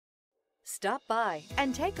Stop by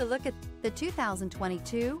and take a look at the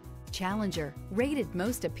 2022 Challenger. Rated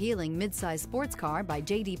most appealing midsize sports car by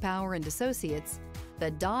J.D. Power and Associates,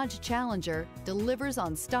 the Dodge Challenger delivers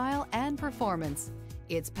on style and performance.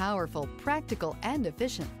 It's powerful, practical, and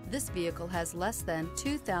efficient. This vehicle has less than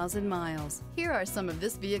 2,000 miles. Here are some of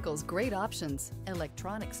this vehicle's great options: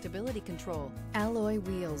 electronic stability control, alloy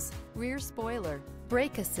wheels, rear spoiler,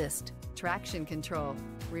 brake assist, traction control,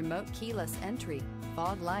 remote keyless entry,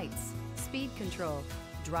 fog lights, speed control,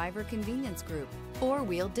 driver convenience group,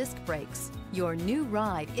 four-wheel disc brakes. Your new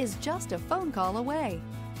ride is just a phone call away.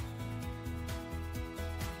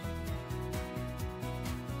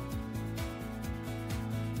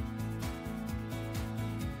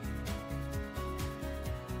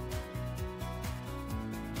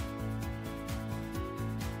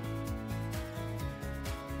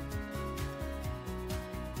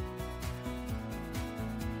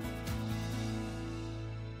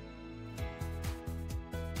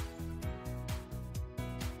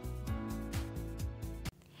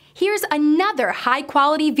 Here's another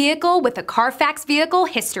high-quality vehicle with a CARFAX Vehicle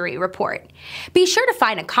History Report. Be sure to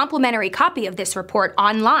find a complimentary copy of this report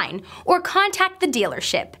online or contact the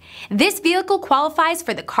dealership. This vehicle qualifies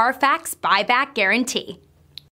for the CARFAX Buyback Guarantee.